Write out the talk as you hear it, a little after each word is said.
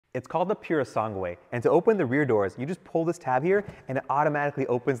It's called the Purosangue, and to open the rear doors, you just pull this tab here and it automatically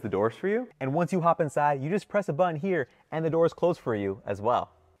opens the doors for you. And once you hop inside, you just press a button here and the doors close for you as well.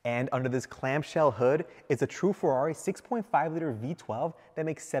 And under this clamshell hood, it's a true Ferrari 6.5 liter V12 that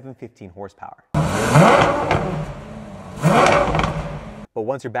makes 715 horsepower. But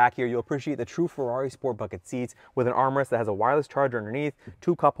once you're back here, you'll appreciate the true Ferrari sport bucket seats with an armrest that has a wireless charger underneath,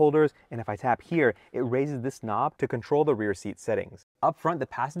 2 cup holders, and if I tap here, it raises this knob to control the rear seat settings. Up front, the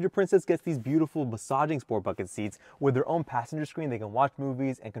passenger princess gets these beautiful massaging sport bucket seats with their own passenger screen. They can watch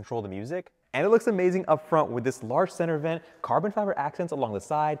movies and control the music. And it looks amazing up front with this large center vent, carbon fiber accents along the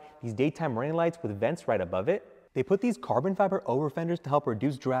side, these daytime running lights with vents right above it. They put these carbon fiber over fenders to help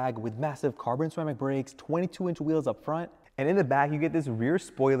reduce drag with massive carbon ceramic brakes, 22-inch wheels up front. And in the back, you get this rear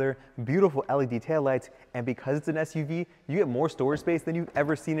spoiler, beautiful LED taillights, and because it's an SUV, you get more storage space than you've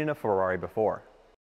ever seen in a Ferrari before.